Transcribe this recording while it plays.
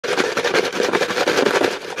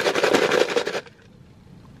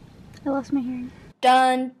lost my hearing.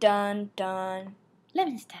 Dun, dun, dun.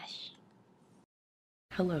 Lemonstache.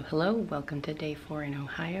 Hello, hello. Welcome to day 4 in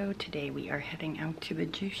Ohio. Today we are heading out to the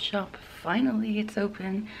juice shop. Finally, it's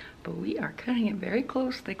open, but we are cutting it very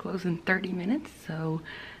close. They close in 30 minutes, so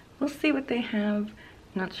we'll see what they have.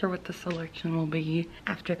 Not sure what the selection will be.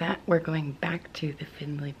 After that, we're going back to the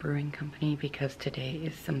Findlay Brewing Company because today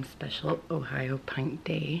is some special Ohio Pint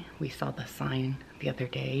Day. We saw the sign the other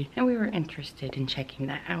day and we were interested in checking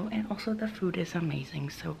that out, and also the food is amazing,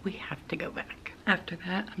 so we have to go back. After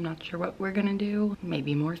that, I'm not sure what we're gonna do.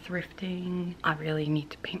 Maybe more thrifting. I really need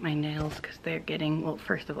to paint my nails because they're getting, well,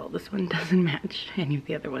 first of all, this one doesn't match any of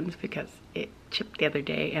the other ones because it chipped the other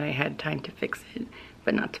day and I had time to fix it,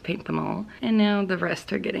 but not to paint them all. And now the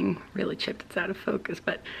rest are getting really chipped. It's out of focus,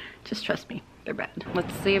 but just trust me, they're bad.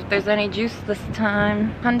 Let's see if there's any juice this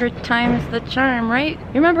time. 100 times the charm, right?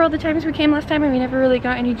 You remember all the times we came last time and we never really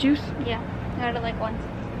got any juice? Yeah, got it like once.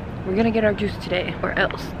 We're gonna get our juice today, or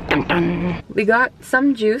else. Dun, dun. We got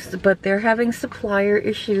some juice, but they're having supplier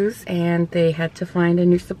issues and they had to find a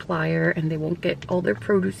new supplier and they won't get all their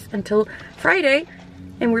produce until Friday,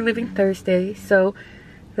 and we're leaving Thursday, so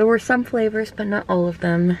there were some flavors, but not all of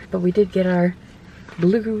them. But we did get our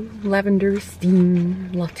blue lavender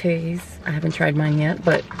steam lattes. I haven't tried mine yet,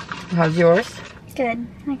 but how's yours? Good.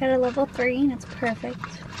 I got a level 3 and it's perfect.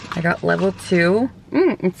 I got level 2.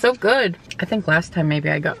 It's so good. I think last time maybe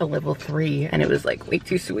I got a level 3 and it was like way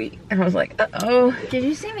too sweet. And I was like, uh-oh. Did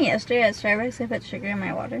you see me yesterday at Starbucks? I put sugar in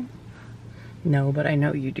my water. No, but I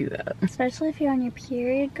know you do that. Especially if you're on your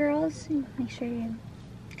period, girls. Make sure you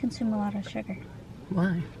consume a lot of sugar.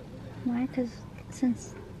 Why? Why? Because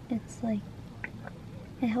since it's like,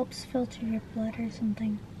 it helps filter your blood or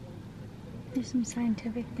something. There's some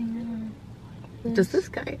scientific thing, I don't know. Does this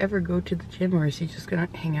guy ever go to the gym, or is he just gonna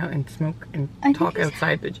hang out and smoke and talk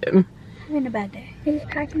outside the gym? Having a bad day. He's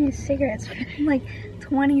packing his cigarettes like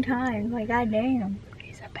 20 times. Like, goddamn.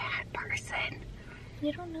 He's a bad person.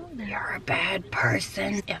 You don't know that. You're a bad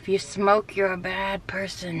person. If you smoke, you're a bad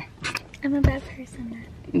person. I'm a bad person then.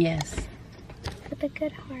 Yes. With a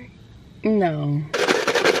good heart. No.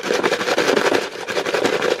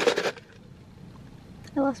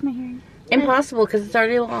 I lost my hearing. Impossible, because it's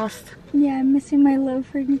already lost. Yeah, I'm missing my low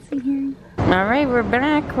frequency hearing. Alright, we're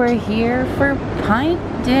back. We're here for Pint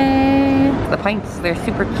Day. The pints, they're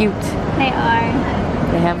super cute. They are.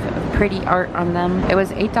 They have pretty art on them. It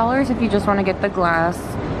was $8 if you just want to get the glass,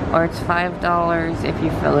 or it's $5 if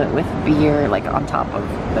you fill it with beer, like on top of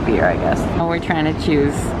the beer, I guess. Now we're trying to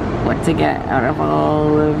choose what to get out of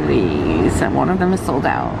all of these, and one of them is sold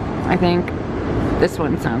out. I think this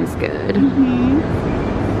one sounds good.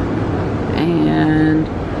 And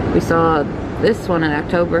we saw this one at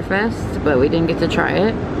Oktoberfest, but we didn't get to try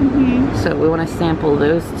it. So we want to sample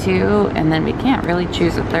those two, and then we can't really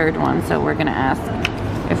choose a third one, so we're gonna ask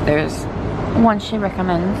if there's one she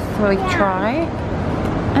recommends so we try,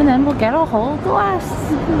 and then we'll get a whole glass.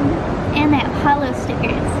 And they have hollow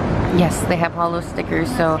stickers. Yes, they have hollow stickers,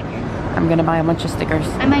 so I'm gonna buy a bunch of stickers.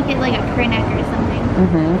 I might get like a crew neck or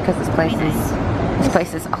something. Because this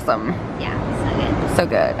place is awesome. Yeah, so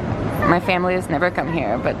good. My family has never come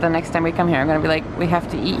here, but the next time we come here, I'm gonna be like, we have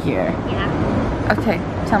to eat here. Yeah. Okay,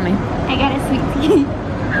 tell me. I got a sweet tea.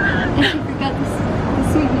 I forgot the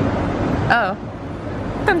sweet tea. Oh.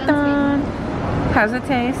 Dun dun. How's it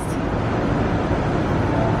taste?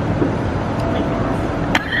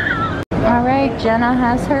 Alright, Jenna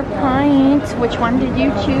has her pint. Which one did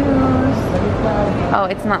you choose? Oh,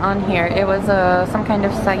 it's not on here. It was some kind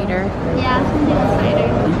of cider. Yeah, some kind of cider.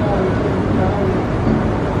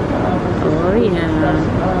 Oh yeah.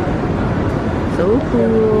 So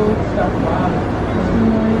cool.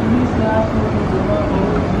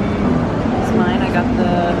 It's mine. I got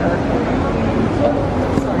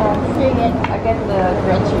the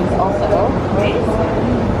grilled cheese also.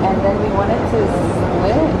 And then we wanted to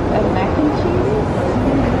split a mac and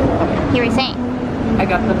cheese. You were saying? I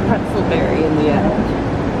got the pretzel berry in the end.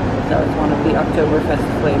 So it's one of the Oktoberfest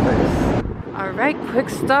flavors. Alright, quick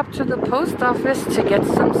stop to the post office to get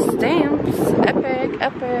some stamps. Epic,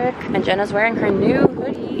 epic. And Jenna's wearing her new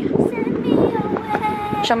hoodie. Send me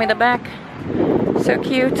away. Show me the back. So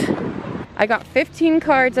cute. I got 15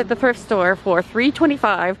 cards at the thrift store for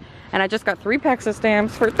 $3.25, and I just got 3 packs of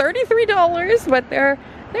stamps for $33, but they're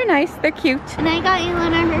nice, they're cute. And I got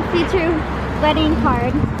Elena her future wedding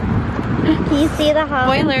card. Can you see the house?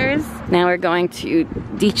 Spoilers! Now we're going to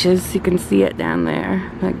Dietsch's. You can see it down there,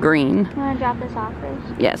 that green. You want to drop this off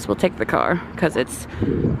first? Yes, we'll take the car because it's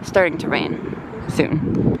starting to rain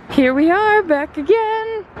soon. Here we are, back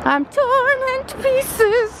again. I'm torn into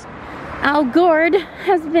pieces. Our Gourd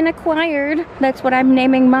has been acquired. That's what I'm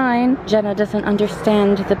naming mine. Jenna doesn't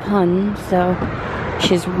understand the pun, so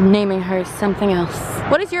she's naming hers something else.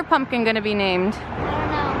 What is your pumpkin gonna be named?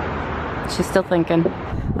 I don't know. She's still thinking.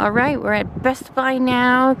 All right, we're at Best Buy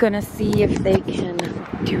now. Gonna see if they can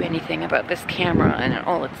do anything about this camera and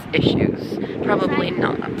all its issues. Probably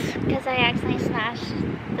not. Because I accidentally smashed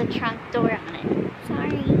the trunk door on it.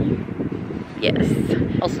 Sorry.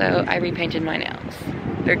 Yes. Also, I repainted my nails.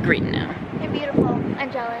 They're green now. They're beautiful.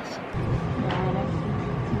 I'm jealous.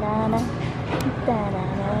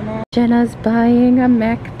 Jenna's buying a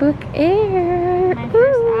MacBook Air. My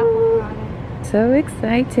first Apple product. So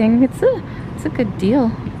exciting. It's a good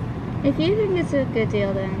deal. If you think it's a good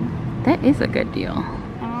deal, then that is a good deal.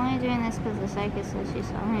 I'm only doing this because the psychic says she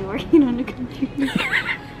saw me working on the computer.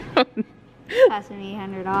 Passing me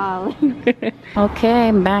 $100. Okay,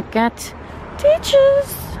 I'm back at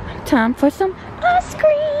Dietsch's. Time for some ice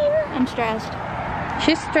cream. I'm stressed.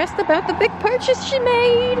 She's stressed about the big purchase she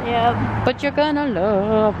made. Yep. But you're gonna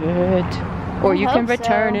love it. Or you can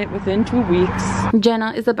return it within 2 weeks.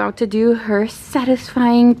 Jenna is about to do her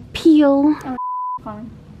satisfying peel.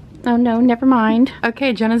 Oh no, never mind.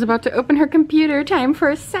 Okay, Jenna's about to open her computer. Time for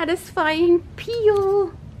a satisfying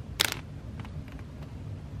peel.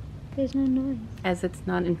 There's no noise. As it's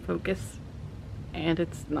not in focus. And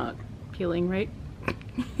it's not peeling right.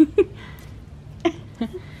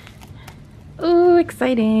 Ooh,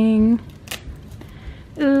 exciting.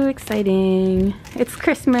 Ooh, exciting. It's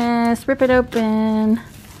Christmas. Rip it open.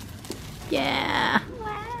 Yeah.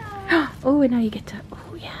 Wow. Oh, and now you get to,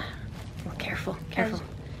 oh yeah. Oh, careful, careful.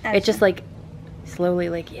 It's just like, slowly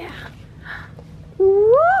like, yeah.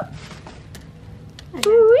 Ooh.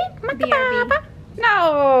 Ooh, BRB.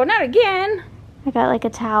 no, not again. I got like a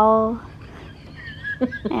towel.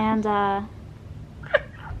 and I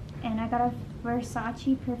got a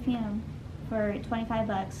Versace perfume for 25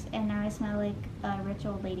 bucks, and now I smell like a rich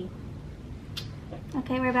old lady.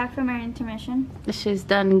 Okay, we're back from our intermission. She's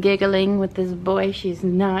done giggling with this boy she's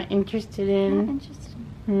not interested in. Not interested.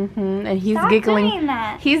 And he's Stop giggling. doing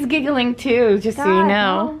that. He's giggling too, just so you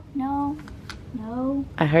know. No.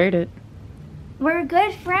 I heard it. We're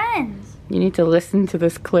good friends. You need to listen to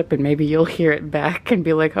this clip and maybe you'll hear it back and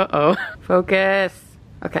be like, uh-oh. Focus.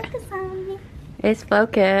 Okay. Focus on me. It's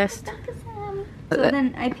focused. Focus on me. So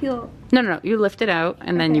then I peel. No. You lift it out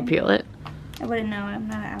and then you peel it. I wouldn't know. I'm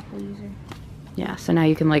not an Apple user. Yeah, so now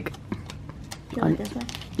you can like... Peel it this way?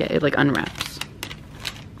 Yeah, it like unwraps.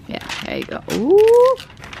 Yeah, there you go. Ooh.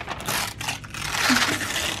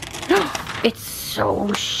 It's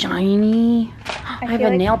so shiny. I have a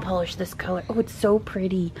nail polish this color. Oh, it's so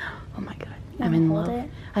pretty. Oh my god. I'm in love.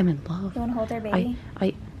 I'm in love. You want to hold her, baby?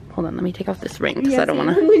 Hold on, let me take off this ring because I don't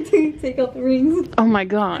want to take off the rings. Oh my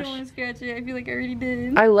gosh. I don't want to scratch it. I feel like I already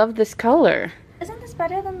did. I love this color. Isn't this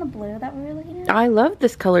better than the blue that we were looking at? I love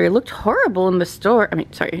this color. It looked horrible in the store. I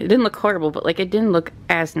mean, sorry, it didn't look horrible, but like it didn't look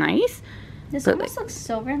as nice. This almost looks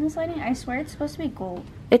silver in this lighting. I swear it's supposed to be gold.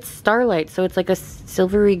 It's starlight, so it's like a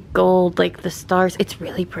silvery gold, like the stars. It's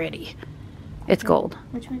really pretty. It's gold.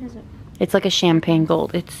 Which one is it? It's like a champagne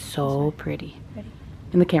gold. It's so pretty.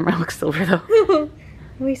 And the camera looks silver though.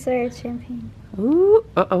 We saw it's champagne. Ooh,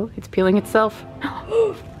 uh-oh, it's peeling itself.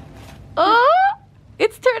 Oh,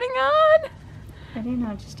 it's turning on. I didn't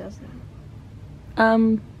know it just does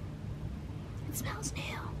that. It smells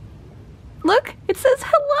new. Look, it says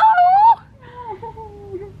hello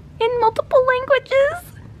in multiple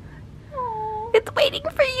languages. It's waiting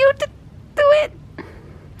for you to do it.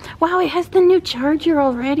 Wow, it has the new charger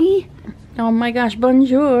already. Oh my gosh,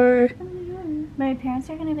 bonjour. My parents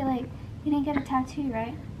are gonna be like, you didn't get a tattoo,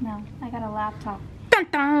 right? No, I got a laptop. Dun,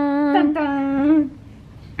 dun. Dun, dun.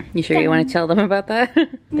 You sure you want to tell them about that?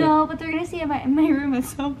 No, but they're gonna see it in my room at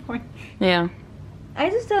some point. Yeah. I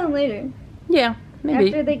just tell them later. Yeah, maybe.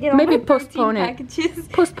 After they get all maybe my postpone it. packages.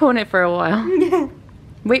 Postpone it for a while. Yeah.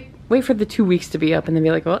 Wait for the 2 weeks to be up and then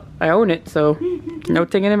be like, well, I own it, so no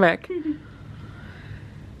taking it back.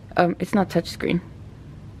 It's not touchscreen.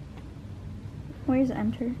 Where's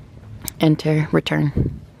enter? Enter,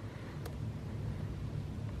 return.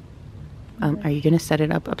 Are you gonna set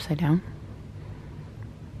it up upside down?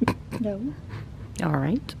 No. All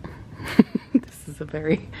right. This is a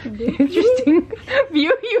very interesting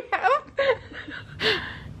view you have.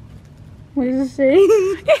 What does it say?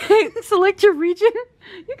 Select your region.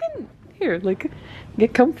 You can, here, like,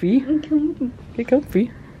 get comfy. Get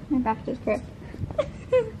comfy. My back just hurt.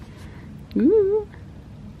 Ooh.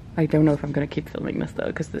 I don't know if I'm gonna keep filming this though,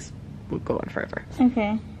 because this will go on forever.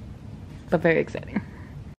 Okay. But very exciting.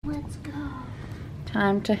 Let's go.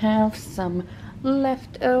 Time to have some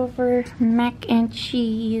leftover mac and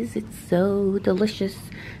cheese. It's so delicious.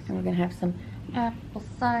 And we're gonna have some apple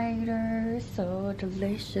cider, so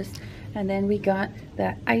delicious. And then we got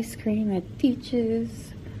that ice cream at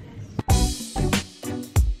Dietsch's.